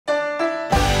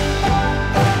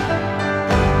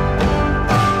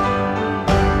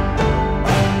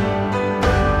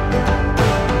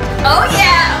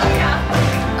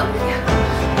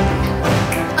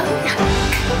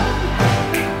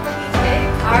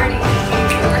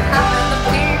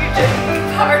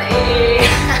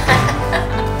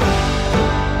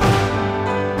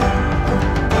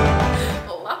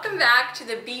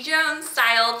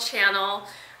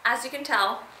as you can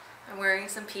tell, I'm wearing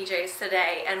some PJs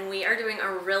today, and we are doing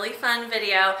a really fun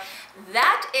video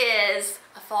that is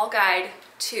a fall guide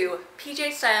to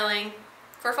PJ styling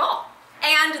for fall.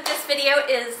 And this video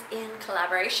is in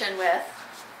collaboration with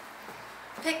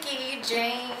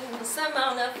PickJane,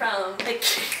 Simona from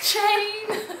PickJane.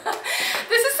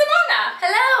 This is Simona.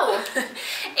 Hello.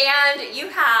 And you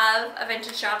have a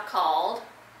vintage shop called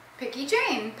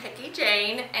PickJane.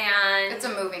 PickJane, and it's a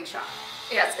moving shop.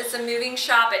 Yes, it's a moving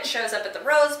shop. It shows up at the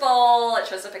Rose Bowl, it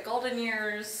shows up at Golden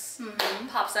Years,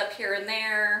 pops up here and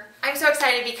there. I'm so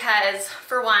excited because,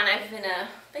 for one, I've been a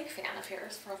big fan of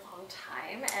yours for a long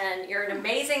time, and you're an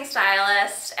amazing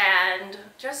stylist and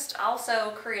just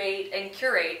also create and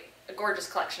curate a gorgeous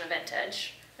collection of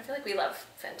vintage. I feel like we love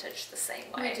vintage the same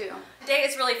way. We do. Today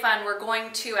is really fun. We're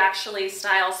going to actually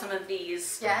style some of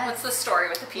these. Yes. What's the story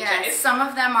with the PJs? Yes, some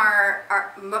of them are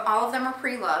all of them are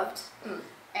pre-loved.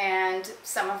 And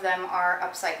some of them are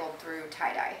upcycled through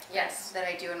tie-dye. Yes. That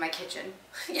I do in my kitchen.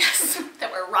 Yes, that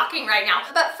we're rocking right now.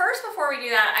 But first, before we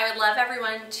do that, I would love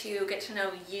everyone to get to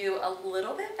know you a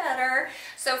little bit better.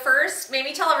 So first,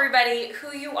 maybe tell everybody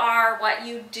who you are, what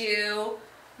you do,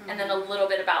 and then a little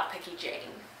bit about PickJane.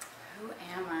 Who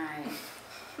am I?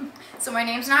 So my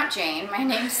name's not Jane, my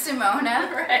name's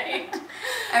Simona. Right.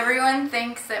 Everyone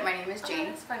thinks that my name is Jane.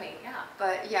 That's funny, yeah.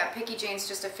 But yeah, PickJane's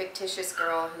just a fictitious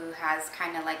girl who has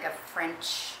kind of like a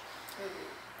French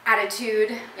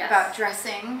attitude about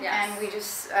dressing. Yes. And we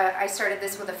just, I started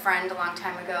this with a friend a long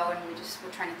time ago, and we just were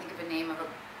trying to think of a name of a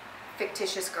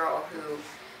fictitious girl who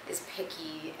is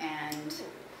picky and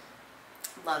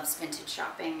loves vintage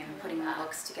shopping and putting the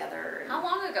looks together. How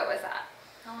long ago was that?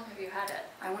 How long have you had it?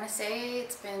 I want to say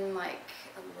it's been like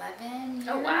 11 years.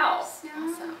 Oh wow, now.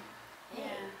 awesome. Yeah.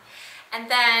 And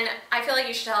then I feel like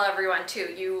you should tell everyone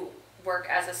too, you work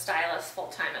as a stylist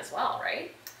full-time as well,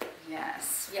 right?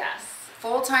 Yes. Yes.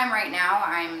 Full-time right now,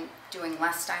 I'm doing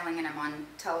less styling, and I'm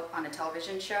on a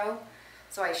television show.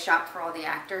 So I shop for all the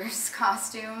actors'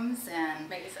 costumes, and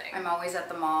amazing. I'm always at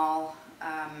the mall.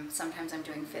 Sometimes I'm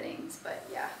doing fittings, but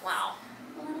yeah. Wow.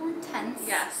 A little intense.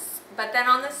 Yes. But then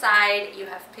on the side, you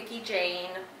have PickJane.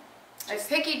 I have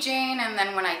PickJane, and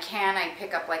then when I can, I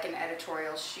pick up like an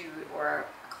editorial shoot or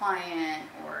a client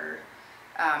or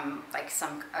like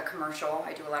a commercial.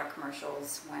 I do a lot of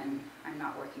commercials when I'm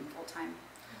not working full-time.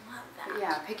 I love that.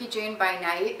 Yeah, PickJane by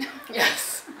night.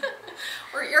 Yes.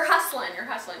 Or you're hustling,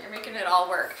 you're making it all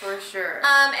work. For sure.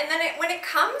 And then when it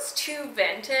comes to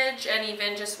vintage and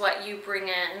even just what you bring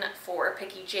in for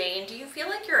PickJane, do you feel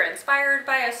like you're inspired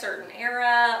by a certain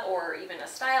era or even a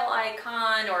style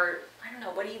icon, or I don't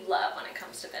know, what do you love when it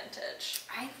comes to vintage?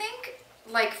 I think,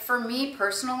 like, for me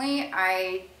personally,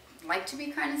 I like to be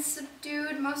kind of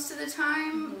subdued most of the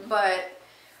time, but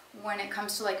when it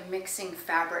comes to like mixing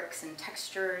fabrics and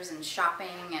textures and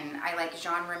shopping, and I like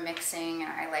genre mixing,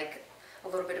 and I like a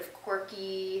little bit of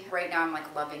quirky. Right now I'm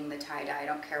like loving the tie-dye. I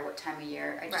don't care what time of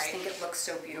year. I just think it looks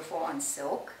so beautiful on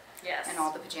silk. Yes. And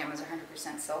all the pajamas are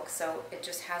 100% silk, so it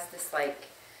just has this like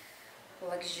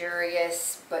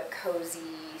luxurious but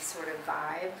cozy sort of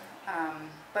vibe.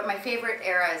 But my favorite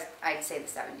era is, I'd say, the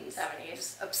 70s. 70s.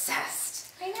 Just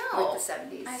obsessed. I know. With the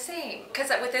 70s. I see. Because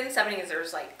within the 70s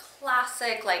there's like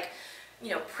classic, like, you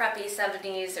know, preppy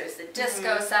 70s, there's the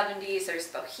disco 70s, there's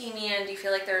bohemian. Do you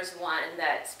feel like there's one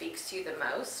that speaks to you the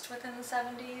most within the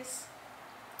 70s?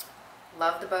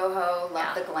 Love the boho,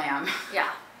 love the glam.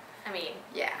 Yeah. I mean,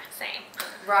 yeah. Same.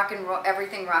 Rock and roll,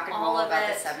 everything rock and roll about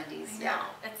the 70s. Yeah.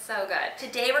 It's so good.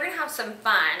 Today we're going to have some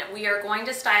fun. We are going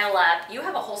to style up. You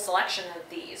have a whole selection of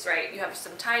these, right? You have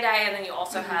some tie-dye, and then you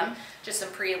also have just some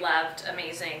pre-loved,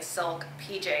 amazing silk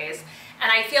PJs.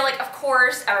 And I feel like, of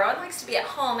course, everyone likes to be at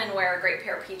home and wear a great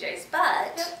pair of PJs,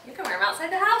 but you can wear them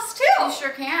outside the house too. You sure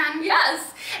can.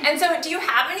 Yes. And so do you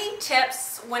have any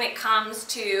tips when it comes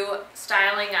to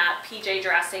styling up PJ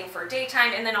dressing for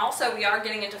daytime? And then also we are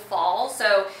getting into fall,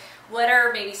 so what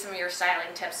are maybe some of your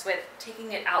styling tips with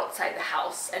taking it outside the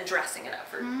house and dressing it up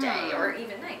for day or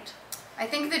even night? I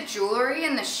think the jewelry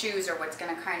and the shoes are what's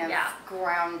going to kind of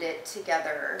ground it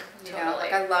together. You know,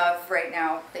 like I love right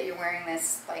now that you're wearing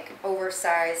this like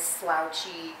oversized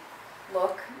slouchy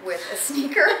look with a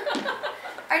sneaker.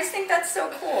 I just think that's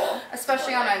so cool,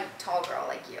 especially on a tall girl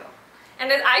like you.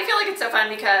 And I feel like it's so fun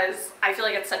because I feel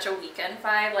like it's such a weekend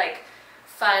vibe, like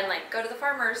fun, like go to the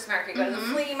farmer's market, go to the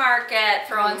flea market,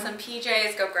 throw on some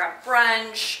PJs, go grab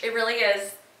brunch. It really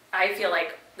is, I feel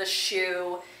like the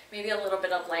shoe, maybe a little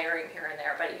bit of layering here and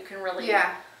there, but you can really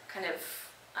kind of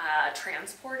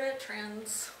transport it,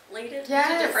 translate it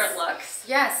into different looks.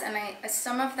 Yes, and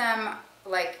some of them,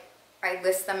 like, I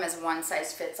list them as one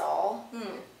size fits all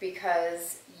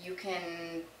because you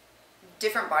can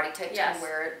different body types Yes. can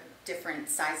wear different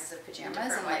sizes of pajamas,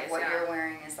 and like ways, what you're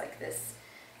wearing is like this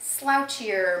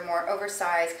slouchier, more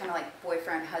oversized, kind of like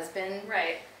boyfriend, husband.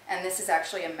 Right. And this is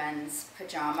actually a men's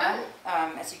pajama.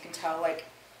 As you can tell, like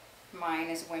mine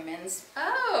is women's.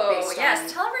 Oh,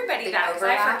 yes. Tell everybody that, because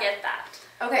I forget that.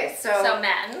 Okay, so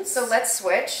men's. So let's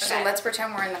switch. Okay. So let's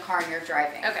pretend we're in the car and you're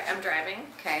driving. Okay, I'm driving.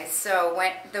 Okay, so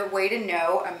the way to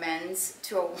know a men's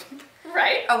to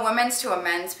a woman's to a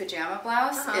men's pajama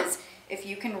blouse is if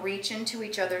you can reach into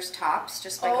each other's tops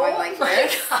just by going like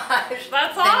this. Oh my gosh,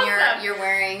 that's then awesome. you're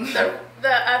wearing the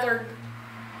other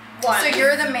one. So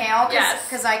you're the male, yes,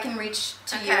 because I can reach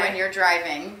to you and you're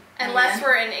driving. Unless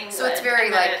we're in England. So it's very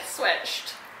and like it's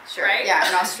switched. Sure. Right? Yeah,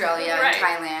 in Australia and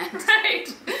Thailand. Right.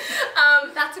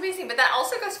 That's amazing. But that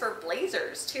also goes for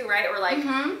blazers too, right? Or like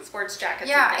sports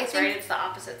jackets and things, right? It's the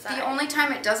opposite side. The only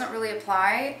time it doesn't really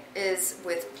apply is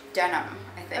with denim,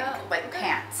 I think. Like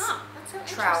pants. Oh, that's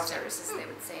so trousers, as they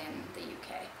would say in the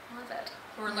UK. Love it.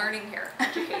 We're learning here.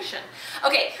 Education.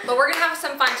 Okay, but we're going to have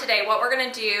some fun today. What we're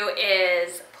going to do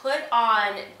is put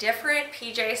on different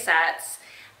PJ sets,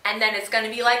 and then it's going to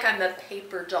be like I'm a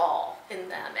paper doll in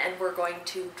them, and we're going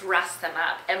to dress them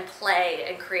up and play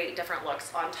and create different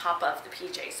looks on top of the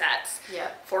PJ sets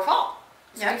for fall.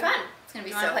 It's going to be fun. It's going to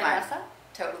be so fun. Dress up?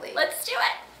 Totally. Let's do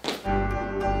it.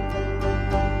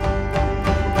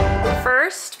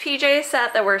 First PJ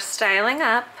set that we're styling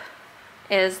up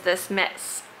is this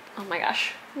mixed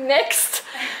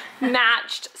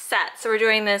matched set. So we're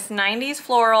doing this 90s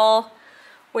floral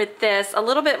with this a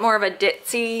little bit more of a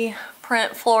ditzy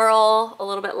print floral, a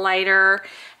little bit lighter,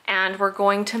 and we're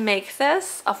going to make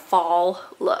this a fall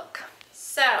look.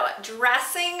 So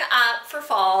dressing up for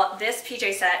fall, this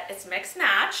PJ set is mixed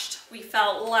matched. We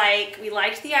felt like we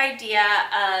liked the idea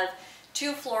of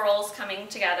two florals coming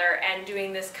together and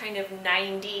doing this kind of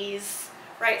 90s,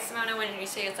 right, Simona, when you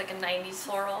say it's like a 90s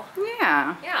floral?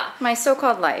 Yeah. Yeah. My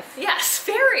so-called life. Yes,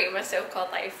 very my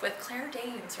so-called life with Claire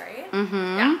Danes, right?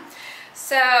 Mm-hmm. Yeah.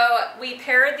 So we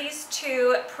paired these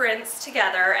two prints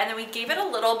together, and then we gave it a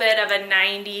little bit of a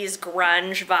 90s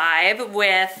grunge vibe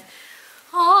with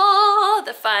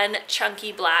the fun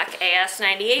chunky black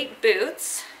AS98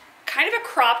 boots. Kind of a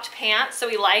cropped pant, so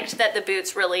we liked that the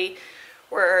boots really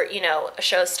were, you know, a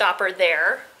showstopper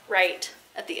there, right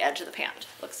at the edge of the pant.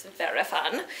 Looks very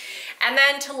fun. And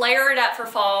then to layer it up for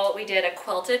fall, we did a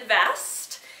quilted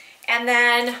vest, and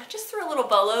then just threw a little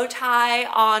bolo tie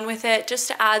on with it just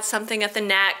to add something at the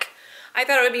neck. I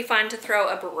thought it would be fun to throw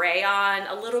a beret on,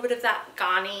 a little bit of that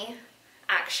Ghani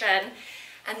action.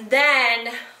 And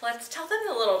then let's tell them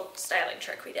the little styling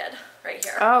trick we did right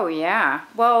here. Oh yeah.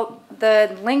 Well,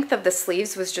 the length of the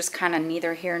sleeves was just kind of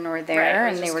neither here nor there,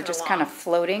 and they were just kind of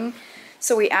floating.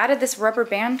 So we added this rubber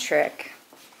band trick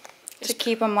to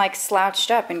keep them like slouched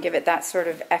up and give it that sort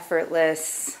of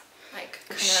effortless, like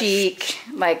chic,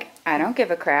 like I don't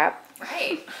give a crap.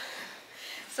 Right.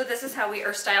 So this is how we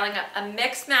are styling up a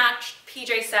mixed match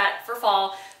PJ set for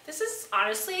fall. This is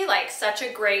honestly like such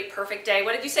a great, perfect day.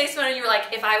 What did you say, Simona? You were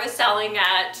like, if I was selling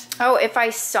at... Oh, if I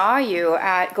saw you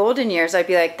at Golden Years, I'd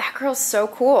be like, that girl's so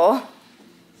cool.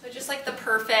 So just like the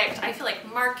perfect, I feel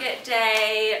like market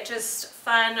day, just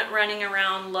fun running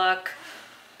around look.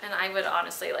 And I would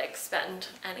honestly like spend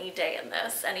any day in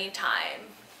this, any time.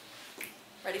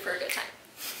 Ready for a good time.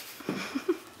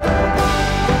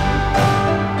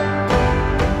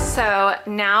 So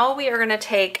now we are gonna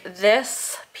take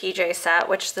this PJ set,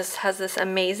 which this has this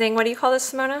amazing, what do you call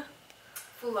this, Simona?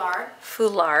 Foulard.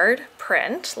 Foulard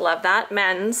print, love that,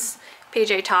 men's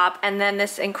PJ top, and then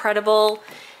this incredible,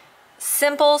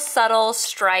 simple, subtle,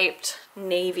 striped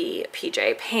navy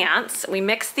PJ pants. We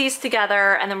mix these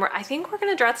together, and then I think we're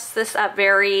gonna dress this up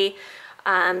very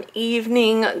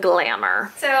evening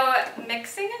glamour. So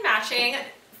mixing and matching.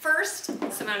 First,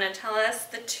 Simona, tell us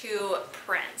the two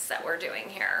prints that we're doing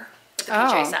here with the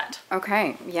PJ set.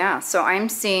 Okay, yeah. So I'm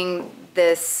seeing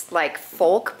this like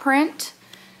folk print,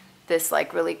 this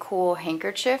like really cool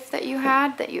handkerchief that you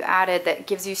had, that you added, that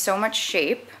gives you so much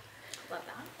shape. Love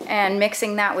that. And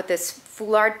mixing that with this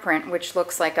foulard print, which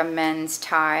looks like a men's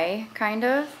tie, kind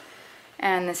of.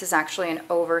 And this is actually an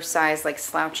oversized, like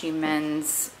slouchy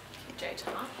men's PJ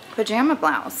top. Pajama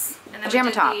blouse. And then pajama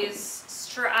we did top. These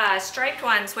striped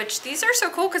ones, which these are so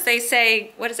cool because they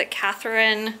say, what is it,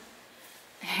 Catherine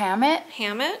Hammett?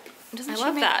 Hammett? Doesn't I she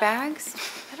love make that. bags?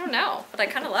 I don't know, but I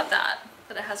kind of love that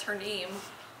it has her name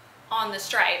on the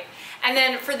stripe. And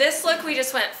then for this look, we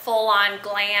just went full on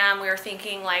glam. We were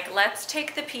thinking like, let's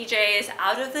take the PJs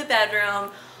out of the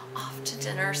bedroom, off to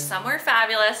dinner somewhere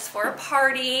fabulous for a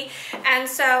party. And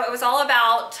so it was all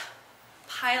about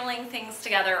piling things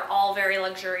together, all very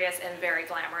luxurious and very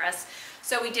glamorous.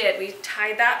 So we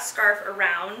tied that scarf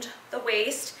around the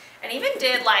waist and even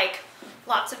did like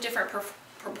lots of different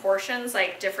proportions,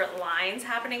 like different lines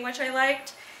happening, which I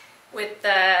liked, with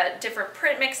the different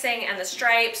print mixing and the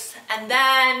stripes, and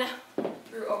then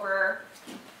threw over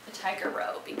the tiger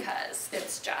robe because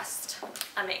it's just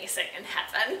amazing in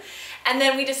heaven. And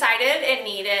then we decided it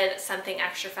needed something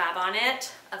extra fab on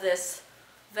it, of this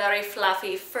very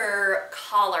fluffy fur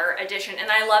collar edition.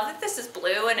 And I love that this is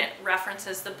blue and it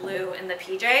references the blue in the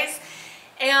PJs.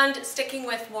 And sticking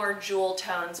with more jewel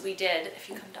tones, we did, if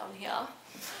you come down here,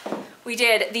 we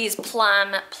did these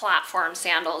plum platform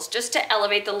sandals just to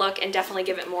elevate the look and definitely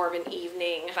give it more of an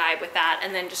evening vibe with that.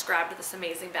 And then just grabbed this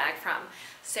amazing bag from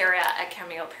Sarah at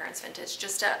Cameo Parents Vintage.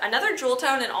 Just another jewel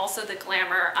tone and also the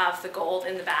glamour of the gold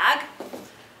in the bag.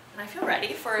 And I feel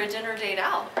ready for a dinner date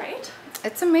out, right?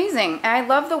 It's amazing. And I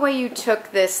love the way you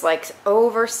took this like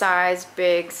oversized,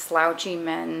 big, slouchy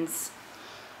men's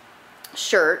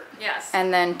shirt. Yes.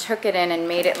 And then took it in and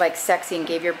made it like sexy and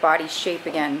gave your body shape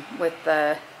again with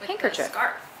the handkerchief. The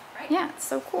scarf, right? Yeah, it's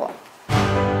so cool.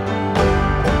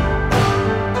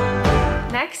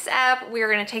 Next up,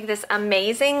 we're gonna take this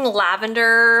amazing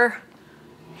lavender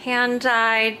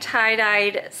hand-dyed,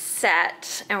 tie-dyed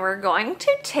set, and we're going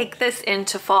to take this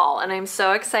into fall, and I'm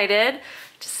so excited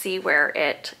to see where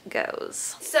it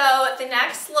goes. So the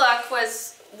next look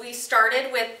was, we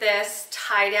started with this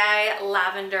tie-dye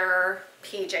lavender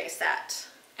PJ set,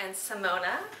 and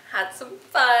Simona had some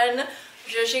fun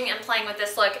zhuzhing and playing with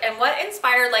this look. And what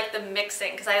inspired like the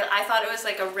mixing, because I thought it was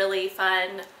like a really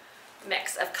fun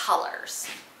mix of colors.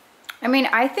 I mean,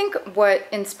 I think what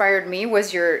inspired me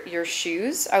was your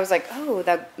shoes. I was like, oh,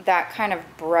 that kind of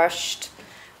brushed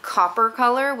copper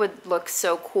color would look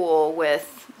so cool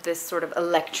with this sort of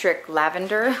electric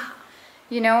lavender,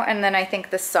 you know? And then I think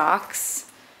the socks,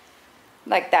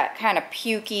 like that kind of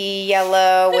pukey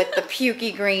yellow with the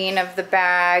pukey green of the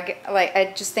bag. Like,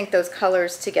 I just think those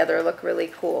colors together look really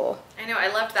cool. I know, I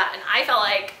loved that, and I felt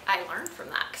like I learned from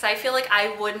that, because I feel like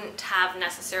I wouldn't have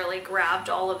necessarily grabbed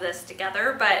all of this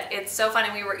together, but it's so fun.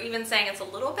 And we were even saying it's a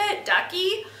little bit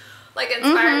ducky, like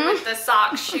inspired with the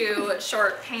sock shoe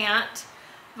short pant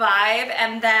vibe.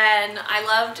 And then I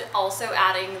loved also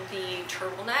adding the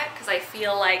turtleneck, because I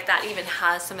feel like that even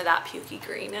has some of that pukey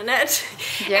green in it.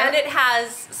 Yeah. And it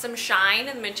has some shine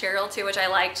in the material too, which I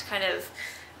liked, kind of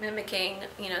mimicking,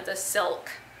 you know, the silk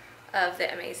of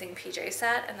the amazing PJ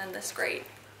set. And then this great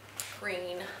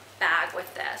green bag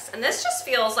with this. And this just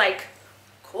feels like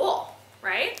cool,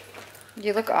 right?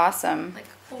 You look awesome. Like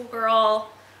a cool girl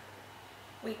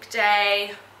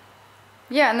weekday.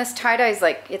 Yeah, and this tie-dye is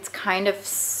like, it's kind of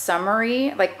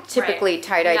summery. Like typically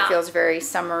tie-dye feels very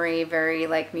summery, very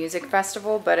like music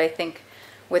festival, but I think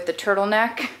with the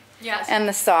turtleneck and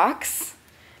the socks,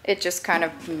 it just kind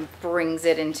of brings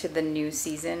it into the new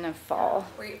season of fall.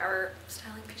 We are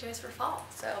styling PJs for fall,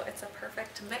 so it's a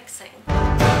perfect mixing.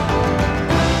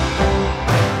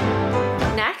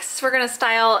 Next, we're gonna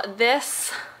style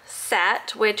this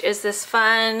set, which is this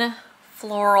fun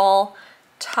floral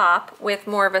top with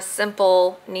more of a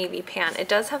simple navy pant. It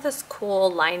does have this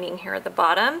cool lining here at the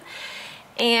bottom,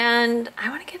 and I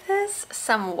want to give this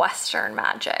some Western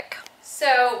magic.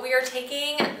 So we are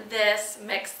taking this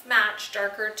mixed match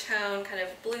darker tone kind of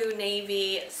blue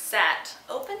navy set,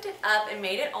 opened it up and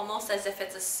made it almost as if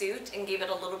it's a suit and gave it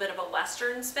a little bit of a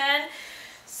Western spin.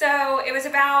 So it was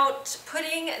about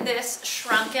putting this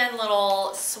shrunken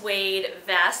little suede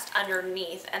vest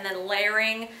underneath and then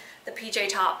layering the PJ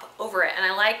top over it. And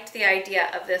I liked the idea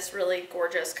of this really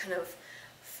gorgeous kind of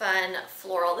fun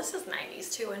floral. This is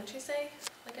 90s too, wouldn't you say?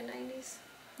 Like a 90s?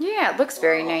 Yeah, it looks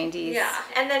very 90s. Yeah,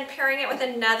 and then pairing it with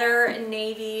another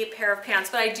navy pair of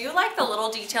pants. But I do like the little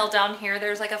detail down here.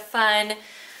 There's like a fun,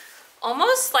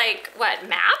 almost like, what,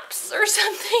 maps or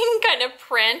something kind of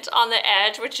print on the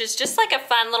edge, which is just like a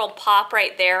fun little pop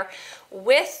right there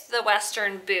with the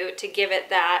Western boot to give it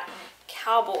that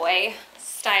cowboy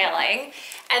styling.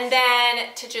 And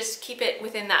then to just keep it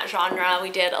within that genre,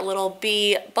 we did a little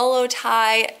bee bolo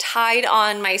tie tied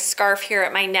on my scarf here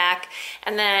at my neck.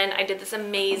 And then I did this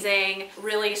amazing,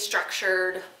 really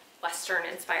structured Western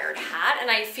inspired hat.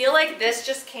 And I feel like this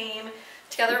just came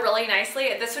together really nicely.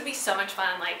 This would be so much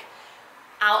fun, like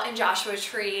out in Joshua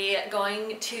Tree,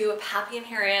 going to Pappy and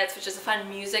Harriet's, which is a fun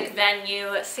music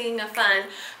venue, seeing a fun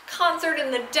concert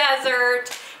in the desert.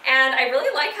 And I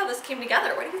really like how this came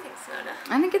together. What do you think, Simona?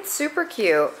 I think it's super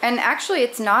cute. And actually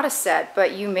it's not a set,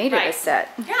 but you made it a set.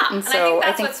 Yeah, and so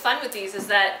I think what's fun with these is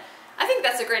that I think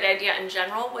that's a great idea in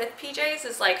general with PJs,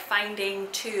 is like finding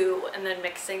two and then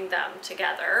mixing them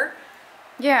together.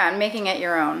 Yeah, and making it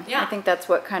your own. Yeah. I think that's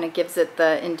what kind of gives it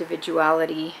the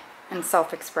individuality and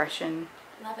self-expression.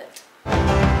 Love it.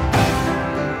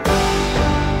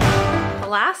 The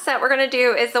last set we're gonna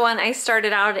do is the one I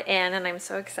started out in, and I'm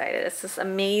so excited. It's this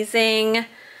amazing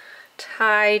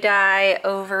tie-dye,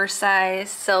 oversized,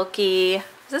 silky. Is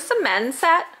this a men's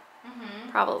set?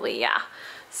 Probably, yeah.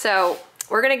 So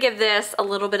we're gonna give this a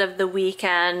little bit of the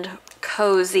weekend,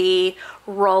 cozy,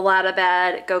 roll out of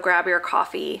bed, go grab your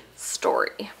coffee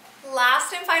story.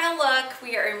 Last and final look,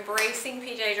 we are embracing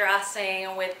PJ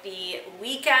dressing with the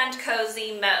weekend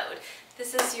cozy mode.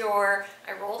 This is your,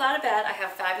 I rolled out of bed, I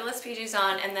have fabulous PJs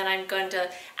on, and then I'm going to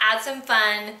add some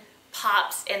fun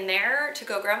pops in there to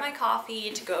go grab my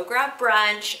coffee, to go grab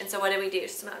brunch. And so what do we do,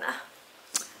 Simona?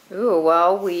 Ooh,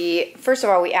 well, first of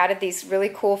all, we added these really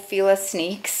cool Fila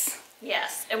sneaks.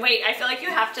 Yes, and wait, I feel like you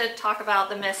have to talk about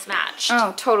the mismatched.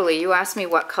 Oh, totally. You asked me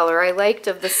what color I liked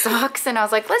of the socks, and I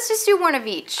was like, let's just do one of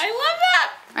each. I love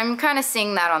that. I'm kind of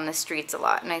seeing that on the streets a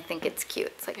lot, and I think it's cute.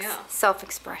 It's like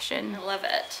self-expression. I love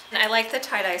it. And I like the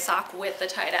tie-dye sock with the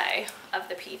tie-dye of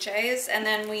the PJs, and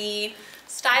then we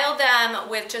styled them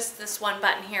with just this one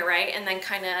button here, right? And then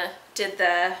kind of did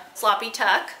the sloppy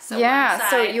tuck. So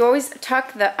yeah, so you always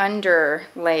tuck the under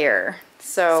layer.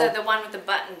 So the one with the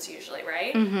buttons usually,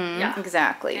 right? Mm-hmm, yeah,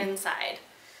 exactly. Inside.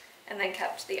 And then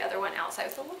kept the other one outside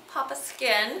with a little pop of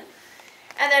skin.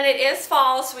 And then it is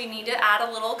fall, so we need to add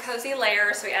a little cozy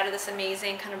layer. So we added this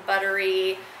amazing kind of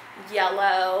buttery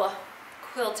yellow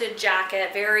quilted jacket.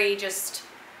 Very just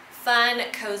fun,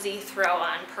 cozy throw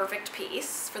on, perfect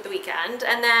piece for the weekend.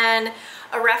 And then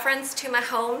a reference to my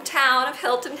hometown of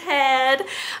Hilton Head,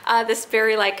 this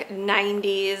very like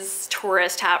 90s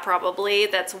tourist hat probably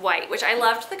that's white, which I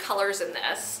loved the colors in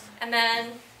this. And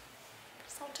then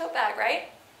this little tote bag, right?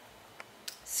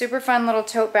 Super fun little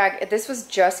tote bag. This was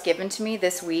just given to me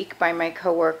this week by my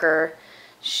coworker.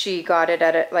 She got it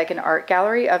at like an art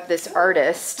gallery of this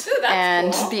artist. Ooh, that's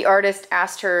and cool. The artist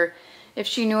asked her if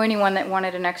she knew anyone that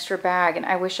wanted an extra bag, and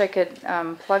I wish I could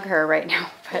plug her right now.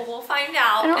 But well, we'll find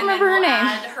out. I don't remember her name.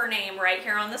 Add her name right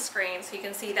here on the screen so you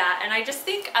can see that. And I just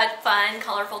think a fun,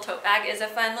 colorful tote bag is a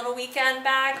fun little weekend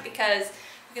bag because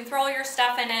you can throw all your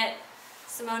stuff in it.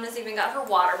 Simona's even got her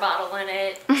water bottle in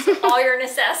it. So all your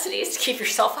necessities to keep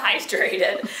yourself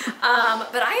hydrated.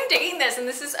 But I am digging this, and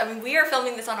this is, I mean, we are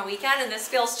filming this on a weekend, and this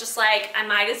feels just like I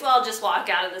might as well just walk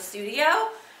out of the studio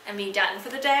and be done for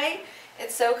the day.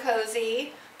 It's so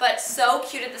cozy, but so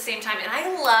cute at the same time. And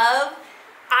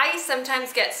I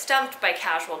sometimes get stumped by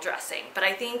casual dressing, but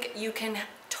I think you can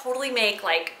totally make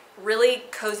like really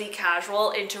cozy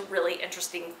casual into really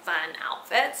interesting, fun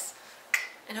outfits.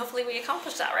 And hopefully we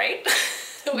accomplish that, right?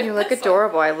 You look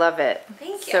adorable. I love it.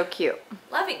 Thank you. So cute.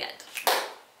 Loving it.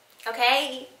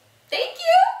 Okay. Thank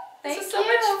you. This was so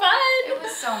much fun. It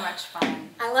was so much fun.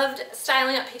 I loved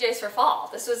styling up PJs for fall.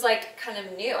 This was like kind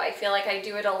of new. I feel like I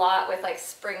do it a lot with like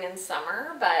spring and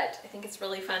summer, but I think it's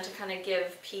really fun to kind of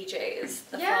give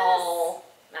PJs the fall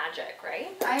magic, right?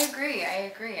 I agree.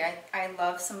 I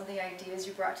love some of the ideas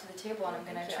you brought to the table, and I'm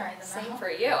going to try them out. Same for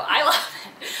you. I love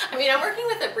it. I mean, I'm working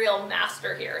with a real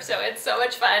master here, so it's so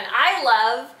much fun. I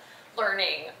love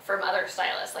learning from other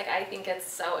stylists. Like, I think it's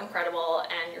so incredible,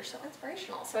 and you're so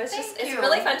inspirational. So it's it's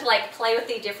really fun to like play with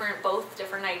the both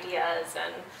different ideas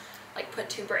and like put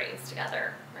two brains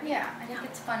together. Right? Yeah, I think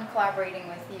it's fun collaborating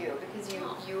with you because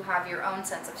you have your own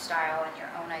sense of style and your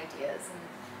own ideas, and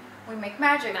we make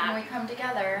magic when we come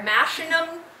together. Mashing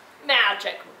them,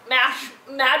 magic.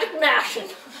 Magic mashing.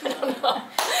 I don't know.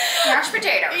 Mashed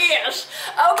potatoes. Yes.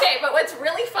 Okay, but what's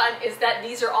really fun is that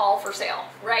these are all for sale,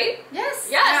 right? Yes.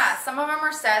 Yes. Yeah, some of them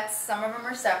are sets, some of them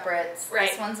are separates.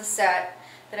 Right. This one's a set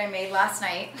that I made last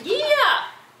night.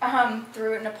 Yeah.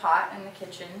 Threw it in a pot in the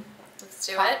kitchen. Let's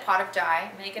do it. Pot of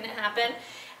dye. Making it happen.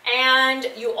 And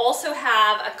you also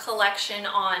have a collection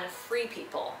on Free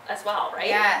People as well, right?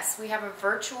 Yes, we have a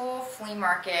virtual flea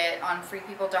market on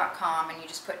freepeople.com, and you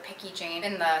just put PickJane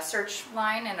in the search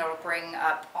line and it'll bring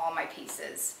up all my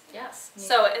pieces. Yes. Yeah.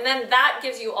 So, and then that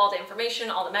gives you all the information,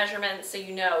 all the measurements, so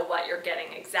you know what you're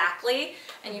getting exactly,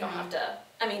 and you don't have to,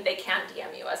 I mean, they can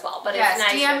DM you as well, but it's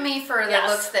nice. DM me for the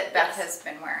looks that Beth has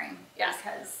been wearing. Yes.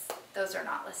 Because those are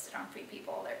not listed on Free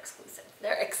People, they're exclusive.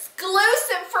 They're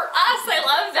exclusive for us. I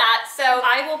love that. So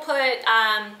I will put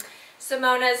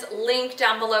Simona's link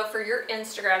down below for your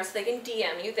Instagram so they can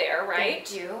DM you there, right?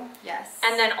 Thank you. Yes.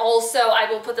 And then also I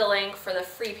will put the link for the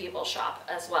Free People shop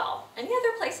as well. Any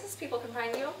other places people can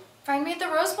find you? find me at the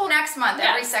Rose Bowl next month,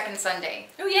 every second Sunday.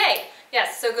 Oh, yay.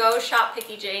 Yes, so go shop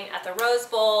PickJane at the Rose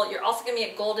Bowl. You're also going to be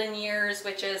at Golden Years,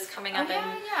 which is coming up in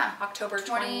October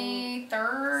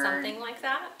 23rd. Something like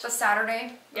that. The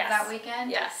Saturday of that weekend.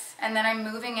 Yes. And then I'm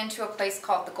moving into a place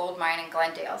called the Gold Mine in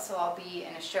Glendale, so I'll be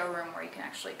in a showroom where you can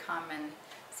actually come and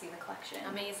see the collection.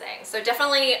 Amazing. So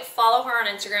definitely follow her on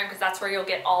Instagram because that's where you'll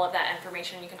get all of that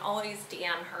information. You can always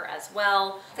DM her as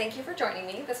well. Thank you for joining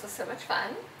me. This was so much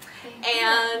fun.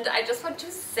 And I just want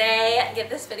to say, give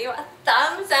this video a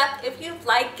thumbs up if you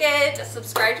like it.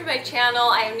 Subscribe to my channel.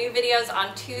 I have new videos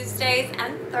on Tuesdays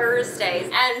and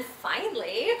Thursdays. And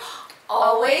finally,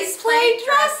 always play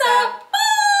dress up.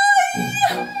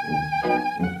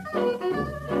 Bye!